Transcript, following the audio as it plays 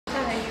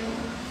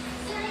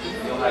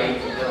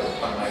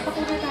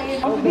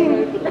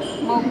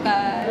Mocha.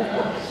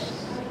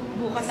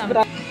 Bukas ang...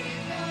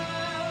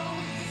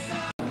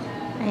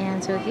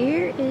 Ayan, so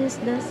here is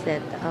the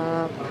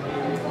setup.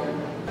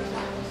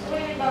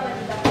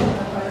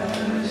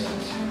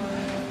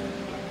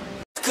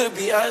 Could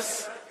be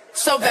us.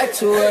 So back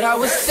to what I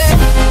was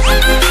saying.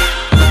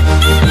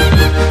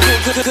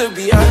 Could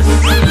be us.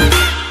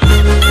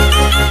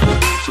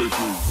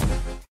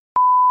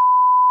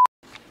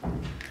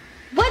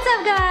 What's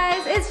up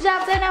guys? It's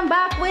Japs and I'm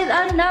back with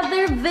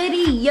another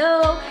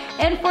video.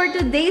 And for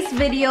today's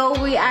video,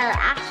 we are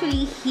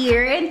actually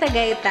here in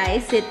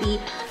Tagaytay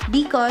City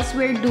because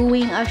we're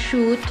doing a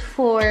shoot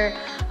for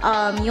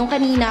yung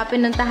kanina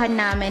pinuntahan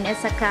namin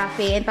is a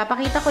cafe. And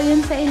papakita ko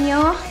yun sa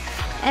inyo.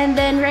 And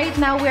then right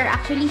now, we're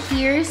actually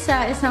here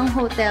sa isang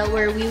hotel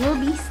where we will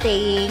be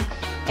staying.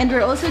 And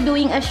we're also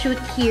doing a shoot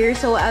here.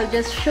 So I'll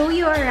just show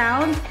you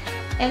around.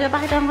 And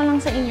papakita ko lang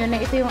sa inyo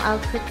na ito yung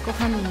outfit ko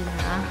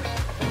kanina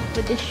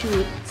with the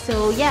shoot.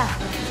 So yeah.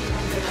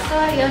 So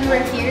ayun,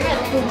 we're here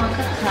at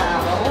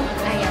KuumaKaakaoKaffe.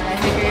 Ayan,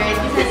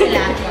 nag-ready na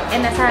sila.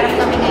 And nasa harap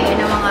kami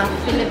ngayon ng mga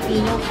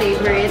Filipino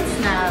favorites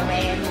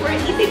namin. We're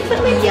eating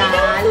Filipino!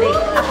 Yeah,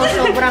 like ako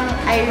sobrang,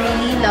 I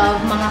really love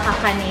mga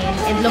kakanin.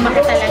 And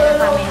lumaki talaga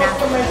kami na,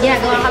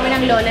 ginagawa kami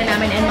ng lola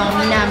namin and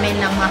mommy namin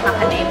ng mga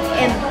kakanin.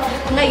 And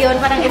ngayon,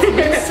 parang it's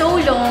been so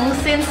long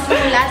since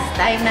last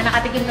time na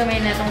nakatikim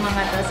kami na itong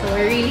mga to. So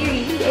we're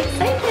really, really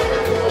excited!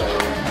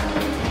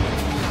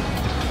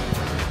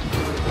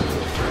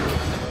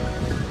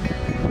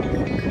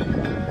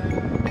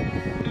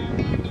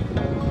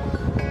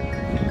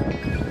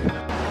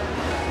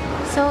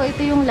 So,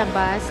 ito yung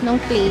labas ng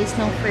place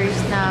nung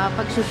first na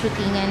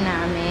pagsushootingan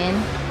namin.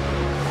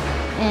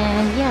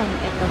 And yan,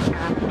 ito siya.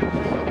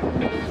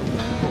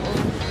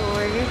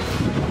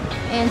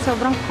 And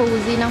sobrang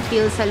cozy ng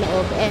feel sa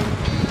loob. And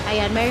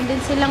ayan, meron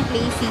din silang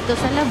place dito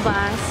sa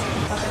labas.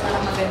 Kasi pala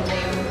maganda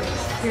yung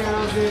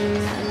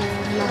Grabe,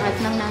 ayan, lahat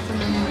ng nasa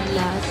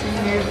Manila. So,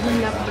 meron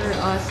nila for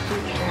us to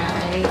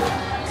try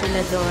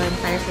sila doon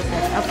para sa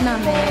setup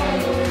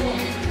namin.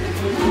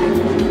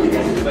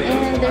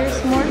 And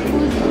there's more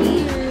food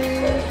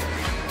here.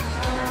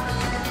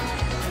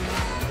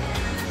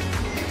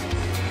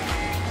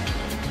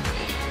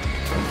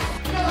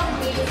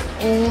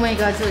 Oh my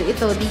God, so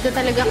ito, dito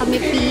talaga kami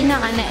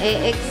pinaka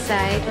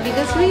na-excite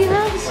because we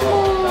have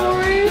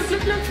s'mores.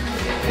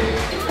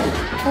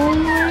 Oh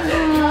my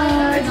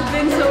God. It's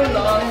been so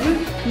long.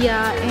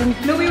 Yeah, and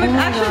No, we would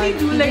actually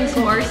do like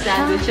s'more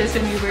sandwiches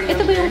when we were younger.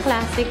 Ito ba yung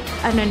classic,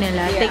 ano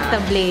nila, take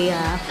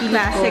tablea?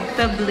 Classic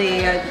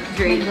tablea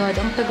drink. Oh my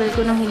God, ang tagal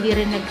ko nang hindi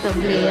rin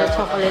nag-tablea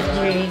chocolate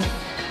drink.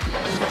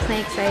 Mas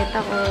na-excite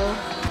ako.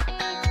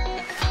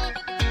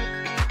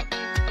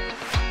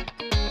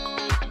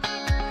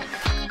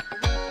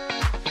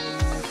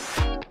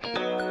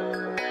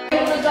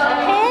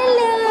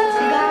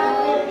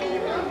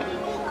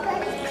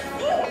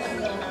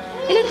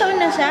 Ilang taon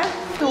na siya?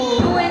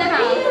 2.5.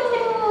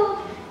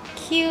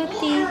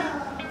 Cutie.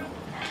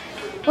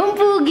 Ang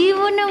pogi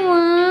mo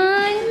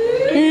naman.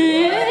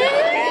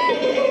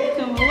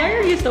 Why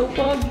are you so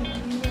pogi?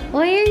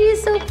 Why are you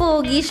so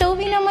pogi? Show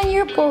me naman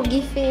your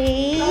pogi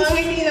face.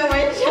 Hindi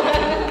naman siya.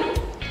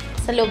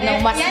 Sa loob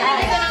ng massage. Yan,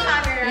 ito ng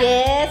camera.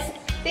 Yes.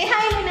 Say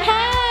hi muna.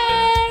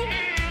 Hi!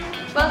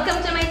 Welcome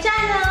to my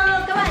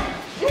channel. Come on.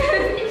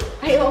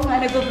 Ay, oo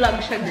nga, nag-vlog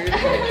siya, girl.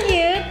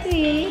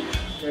 Cutie.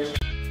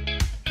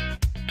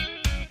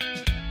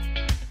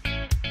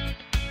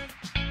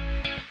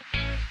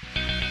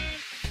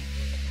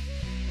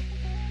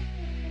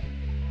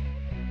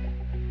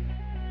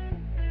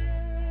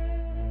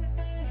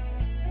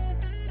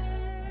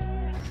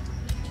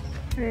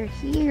 We're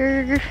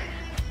here.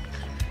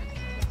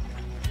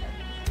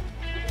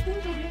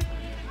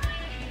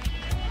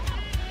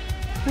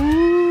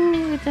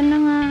 Ooh, ito na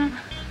nga.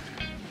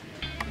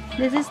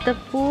 This is the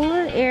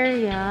pool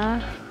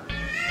area.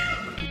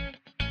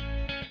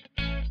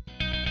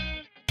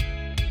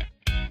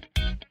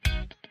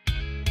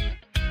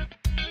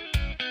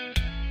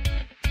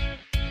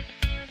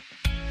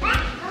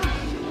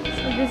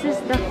 So this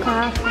is the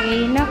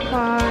cafe na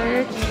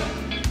part.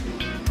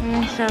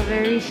 Ayan siya,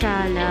 very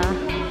shala.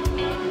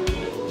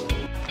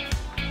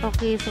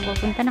 Okay, so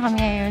pupunta na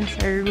kami ngayon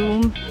sa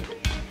room.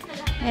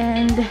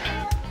 And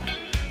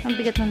ang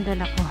bigat ng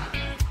dala ko.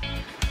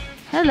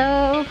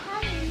 Hello!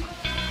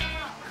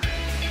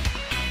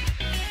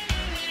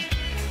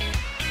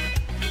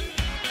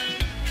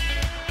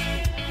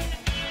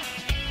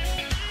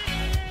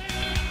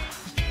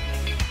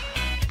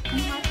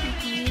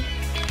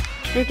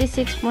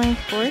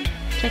 $36.4.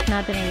 Check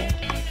natin ulit.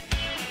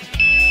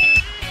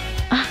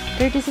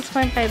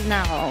 36.5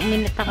 na ako.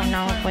 Uminit ako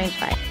ng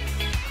 0.5.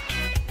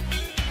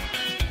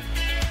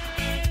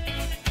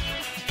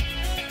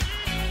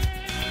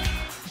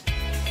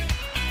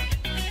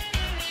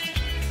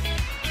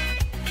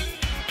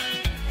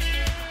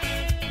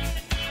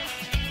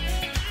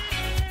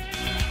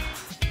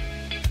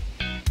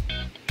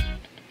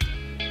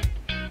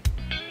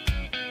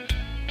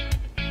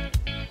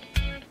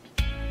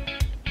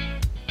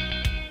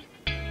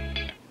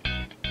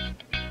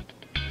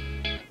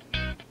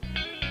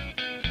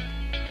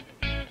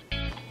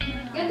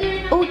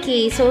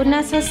 Okay, so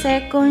nasa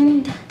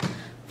second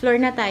floor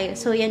na tayo.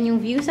 So, yan yung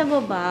view sa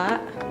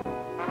baba.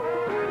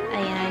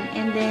 Ayan.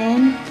 And then,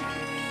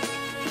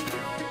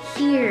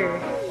 here.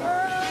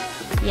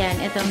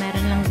 Yan, ito,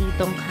 meron lang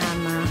ditong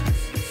kama.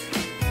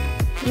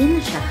 Ayan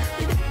na siya.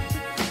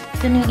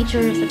 Ito na yung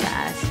itsura sa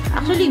taas.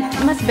 Actually,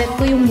 mas bet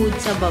ko yung mood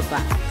sa baba.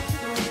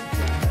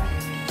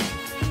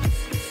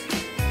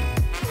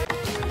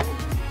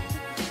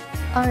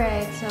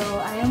 Alright, so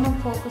ayaw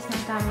mag-focus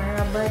ng camera,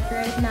 but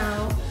right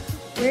now,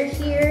 we're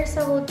here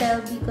sa hotel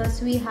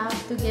because we have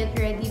to get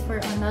ready for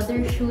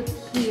another shoot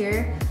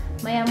here.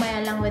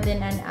 Maya-maya lang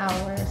within an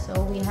hour, so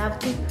we have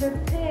to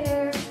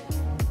prepare.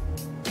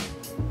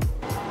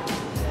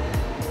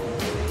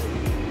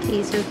 Okay,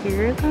 so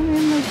here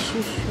kami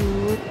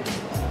mag-shoot.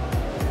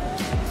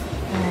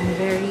 And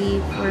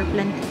very for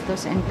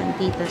plantitos and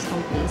plantitas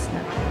tong place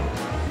na to.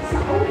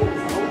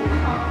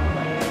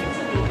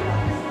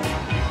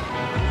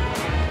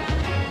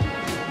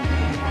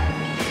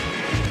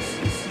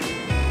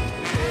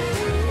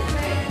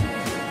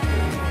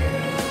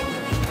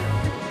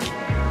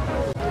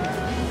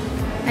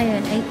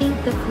 Ayun, I think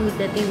the food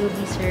that they will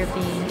be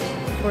serving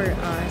for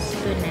us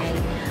tonight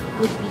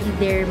would be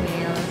their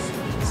meals.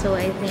 So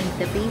I think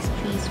the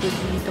pastries would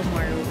be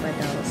tomorrow pa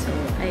daw. So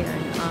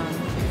ayun,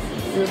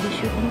 we'll be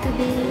shooting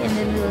today and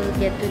then we'll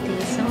get to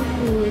taste some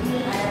food.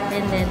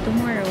 And then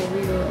tomorrow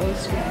we will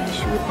also be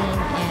shooting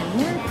and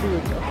more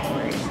food, of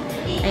course.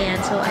 Ayan,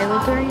 so I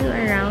will tour you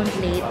around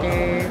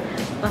later.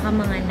 Baka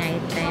mga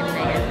nighttime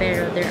na yan.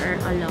 Pero there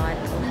are a lot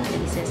of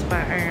places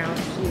pa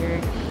around here.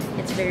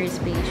 It's very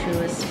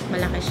spacious.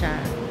 Malaki siya.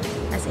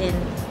 As in,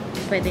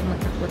 pwedeng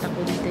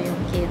magtakbo-takbo dito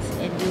yung kids.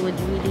 And you would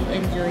really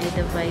enjoy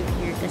the vibe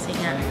here. Kasi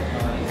nga,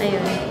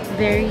 ayun,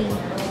 very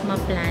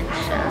ma-plant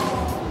siya.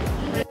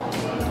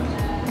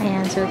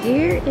 Ayan, so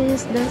here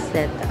is the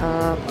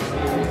setup.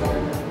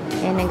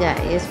 And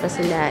nag-aayos pa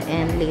sila.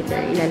 And later,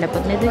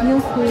 ilalapag na dun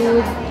yung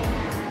food.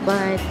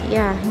 But,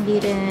 yeah, hindi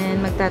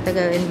rin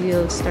magtatagal and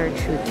we'll start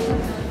shooting.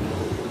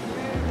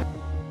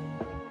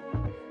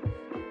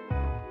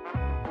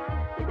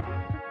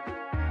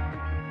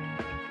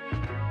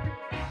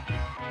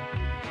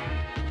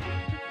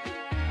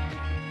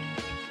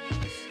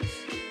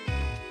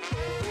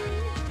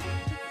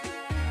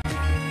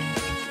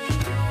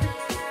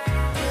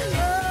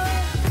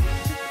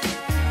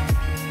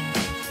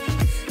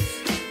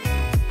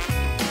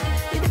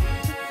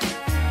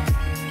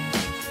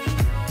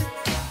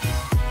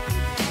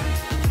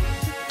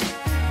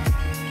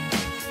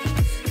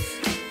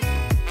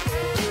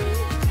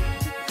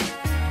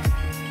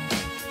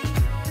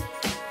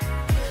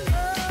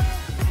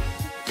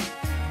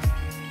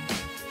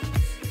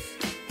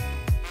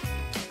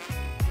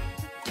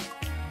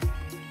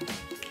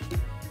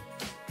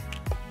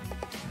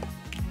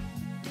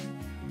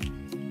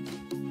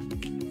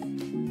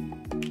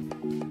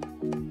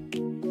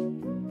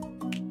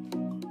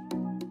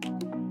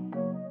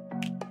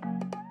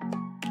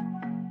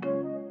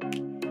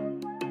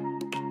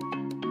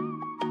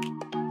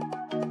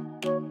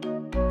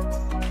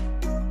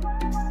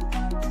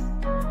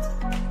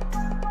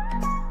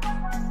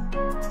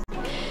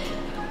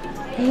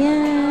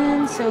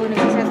 Ayan. So,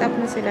 nag-set up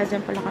na sila.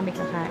 Diyan pala kami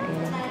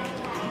kakain.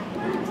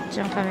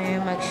 Diyan kami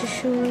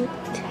mag-shoot.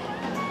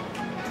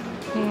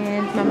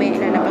 And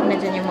mamaya ilalapag na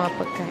dyan yung mga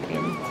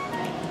pagkain.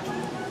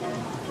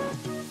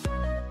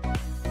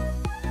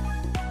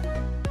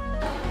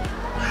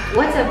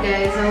 What's up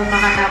guys? So,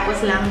 makatapos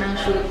lang ng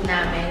shoot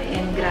namin.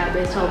 And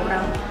grabe,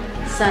 sobrang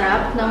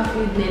sarap ng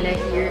food nila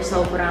here.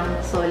 Sobrang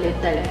solid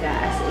talaga.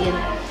 As in,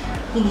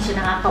 hindi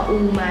siya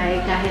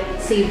nakakaumay, kahit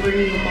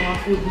savory yung mga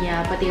food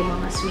niya, pati yung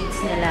mga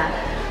sweets nila.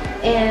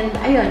 And,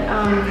 ayun,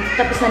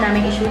 tapos na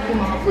namin i-shoot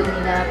yung mga food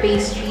nila.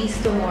 Pastries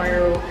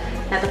tomorrow.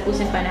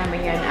 Tatapusin pa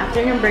namin yan.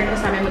 After ng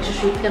breakfast namin,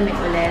 mag-shoot kami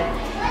ulit.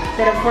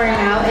 Pero for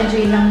now,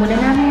 enjoy lang muna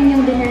namin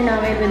yung dinner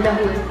namin with the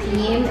whole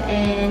team.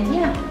 And,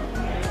 yeah.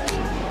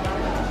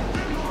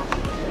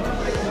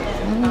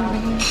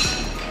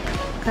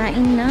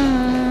 Kain na.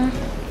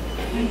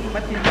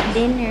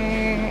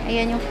 Dinner.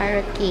 Ayan yung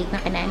carrot cake na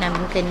kinain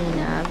namin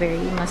kanina.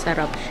 Very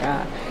masarap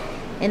siya.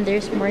 And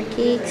there's more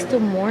cakes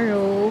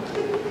tomorrow.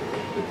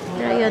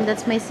 Pero ayun,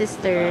 that's my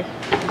sister.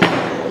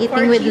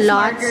 Eating with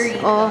lots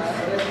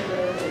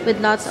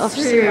of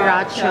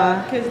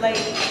sriracha.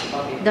 Like,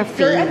 The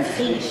fave.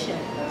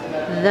 Asian.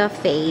 The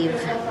fave.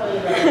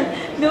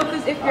 No,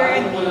 because if you're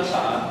an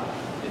Asian,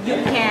 you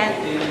can't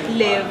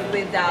live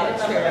without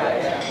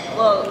sriracha.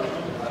 Well,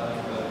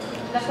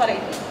 that's what I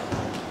think.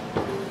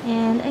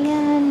 And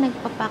ayan,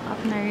 nagpa-pack up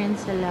na rin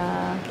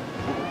sila.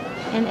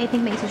 And I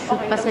think may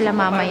isa-shoot pa sila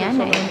mamaya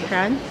na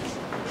entrance.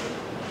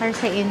 Para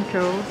sa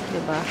intro,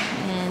 diba?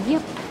 And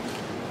yep.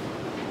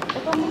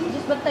 Ito mo,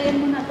 just batayan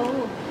mo na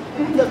to.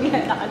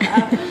 Dabihan na ka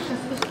na.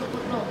 Gusto ko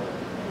to.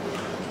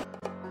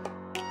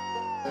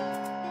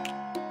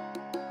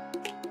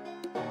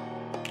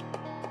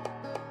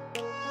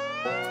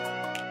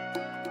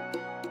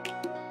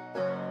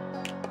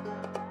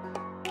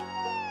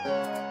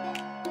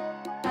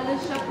 Halos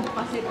siya po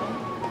kasi ito.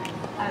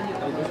 Ayaw.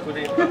 Gusto ko na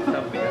yung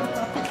tablea.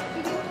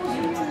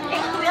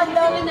 Ang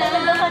dami na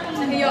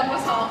Nahiya ko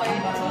sa akin.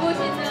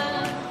 Busin na.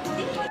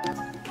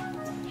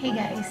 Hey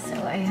guys, so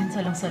ayun,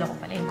 solong-solo ko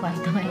pala yung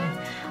kwarto ngayon.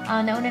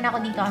 Nauna na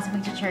ako dito kasi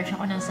mag-charge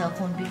ako ng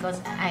cellphone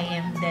because I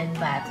am dead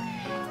bat.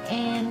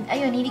 And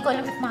ayun, hindi ko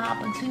alam if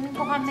makakapag-swimming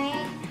po kami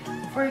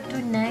for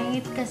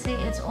tonight kasi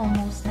it's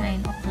almost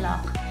 9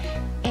 o'clock.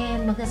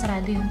 And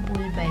magsasarado yung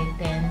pool by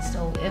 10.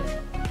 So if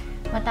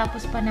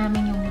matapos pa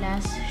namin yung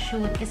last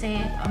shoot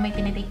kasi may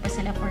tinitake pa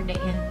sila for the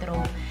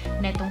intro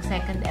na itong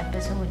second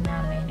episode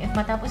namin. If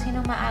matapos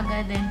yun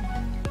maaga, then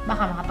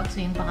baka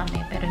makapag-swim pa kami.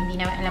 Pero hindi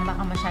namin alam,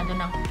 baka masyado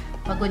nang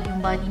pagod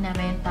yung body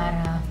namin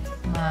para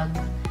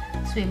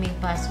mag-swimming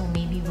pa. So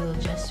maybe we'll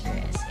just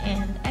rest.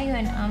 And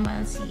ayun,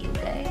 I'll see you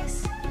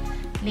guys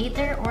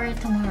later or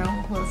tomorrow.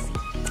 We'll see.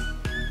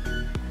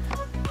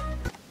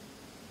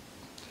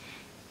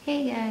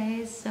 Hey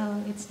guys, so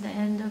it's the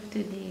end of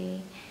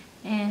today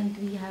and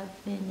we have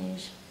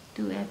finished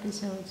 2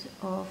 episodes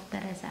of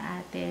Tara Sa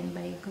Atin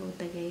by Go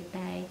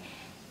Tagaytay.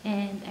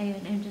 And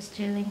ayun, I'm just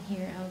chilling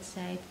here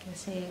outside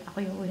kasi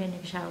ako yung una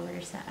nag-shower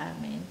sa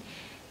amin.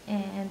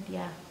 And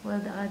yeah, while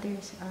the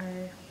others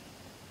are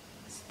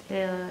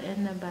still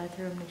in the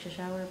bathroom,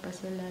 nagsha-shower pa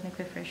sila,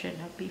 nagpe-freshen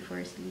up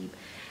before sleep,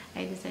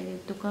 I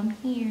decided to come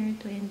here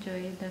to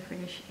enjoy the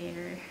fresh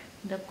air,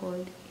 the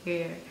cold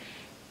air.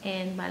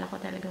 And bala ko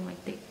talaga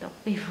mag-TikTok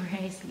before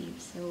I sleep.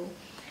 So,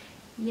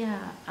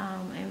 yeah,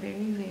 I'm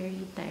very,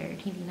 very tired.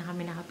 Hindi na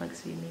kami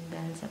nakapag-swimming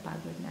dahil sa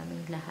pagod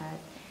namin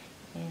lahat.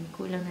 And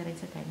kulang na rin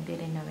sa time.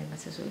 Hindi rin namin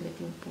masasulit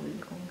yung pool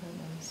kung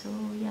gano'n. So,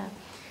 yeah,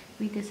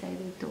 we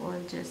decided to all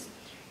just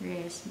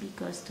rest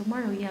because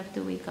tomorrow we have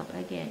to wake up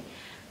again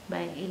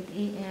by 8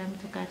 a.m.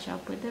 to catch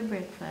up with the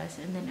breakfast.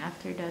 And then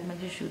after that,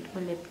 mag-shoot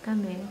ulit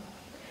kami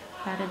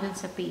para dun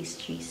sa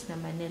pastries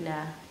naman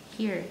nila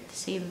here, the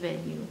same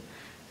venue.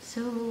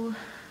 So,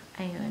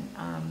 ayun,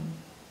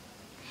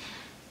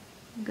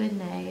 good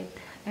night.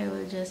 I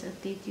will just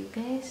update you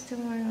guys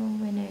tomorrow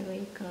when I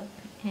wake up.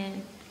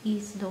 And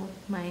please don't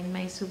mind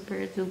my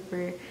super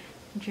duper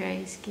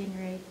dry skin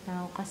right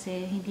now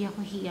kasi hindi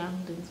ako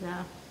hiyang dun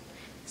sa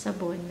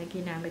sabon na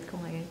ginamit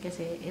ko ngayon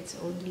kasi it's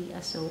only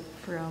a soap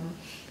from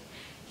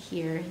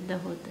here,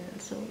 the hotel.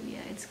 So,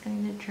 yeah, it's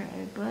kind of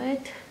dry.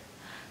 But,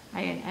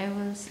 ayun, I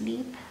will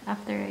sleep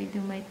after I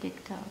do my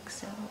TikTok.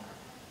 So,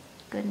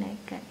 good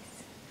night, guys.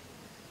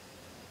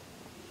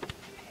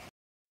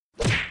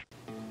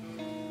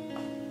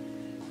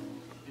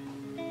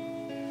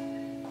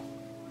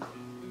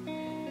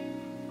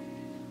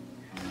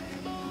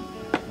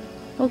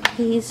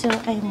 Okay, so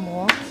I'm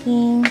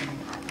walking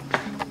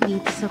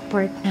dito sa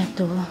part na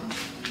to.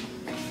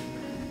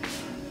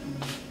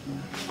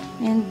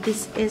 And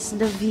this is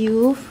the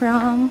view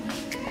from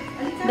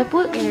the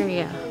pool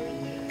area.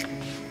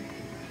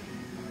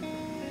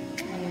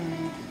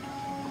 Ayan.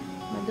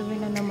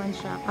 Madumi na naman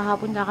siya.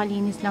 Kahapon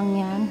kakalinis lang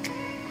yan.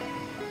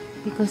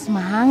 Because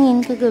mahangin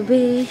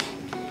kagabi.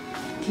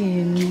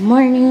 Good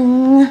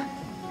morning!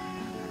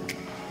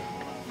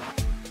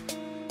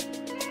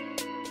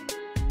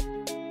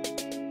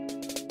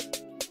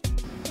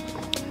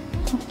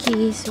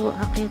 Okay, so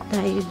akit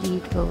tayo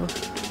dito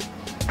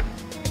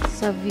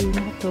sa view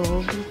na to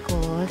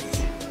because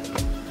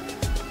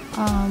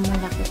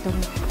malaki tong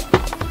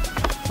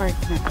part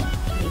na to.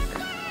 Like,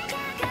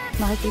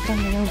 makikita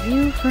nyo yung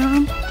view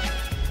from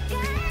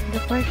the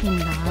parking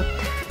lot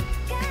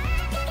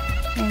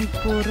and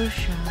puro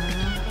siya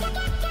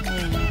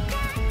ayan.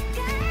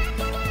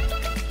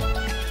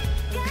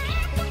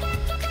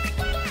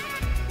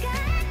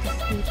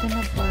 Dito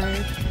na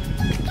part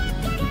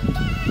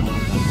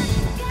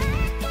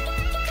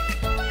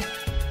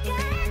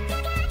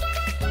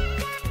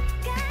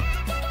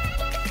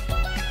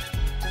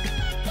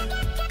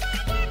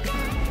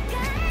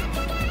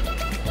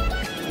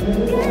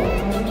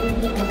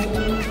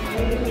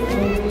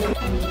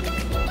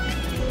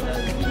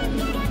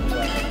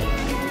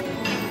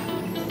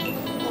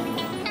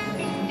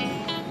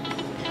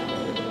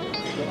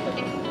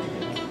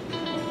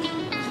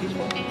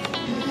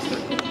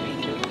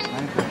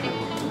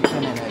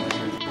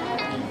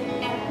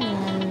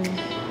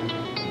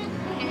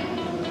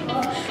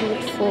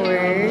shoot for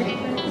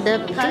the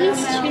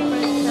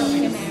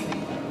pastries.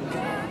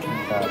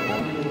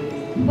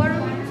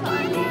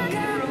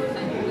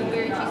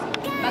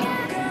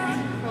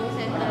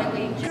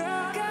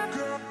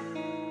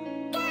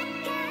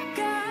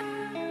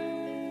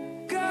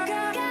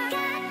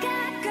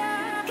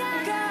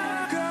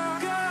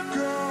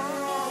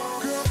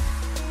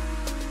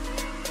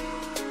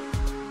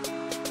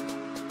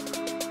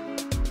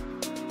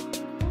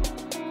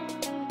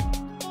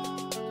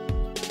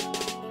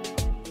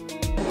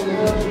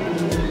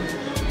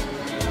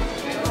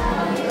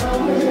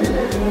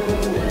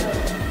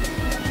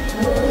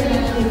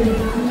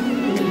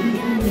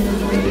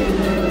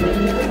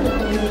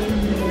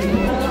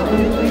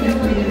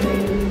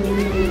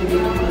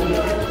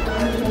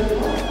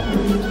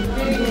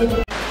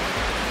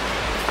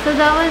 So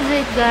that was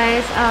it,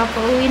 guys.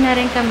 Pauwi na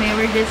rin kami.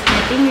 We're just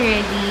getting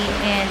ready.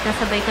 And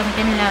kasabay kami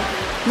kanila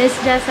Miss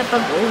Jazz sa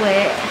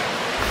pag-uwi.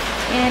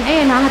 And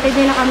ayun, nakahatid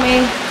nila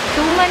kami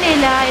to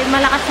Manila.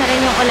 Malakas na rin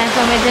yung ulan,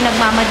 so medyo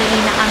nagmamadali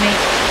na kami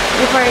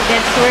before it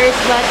gets worse.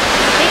 But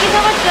thank you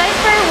so much guys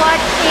for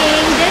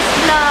watching this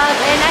vlog,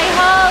 and I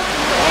hope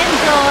you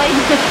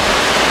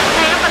enjoyed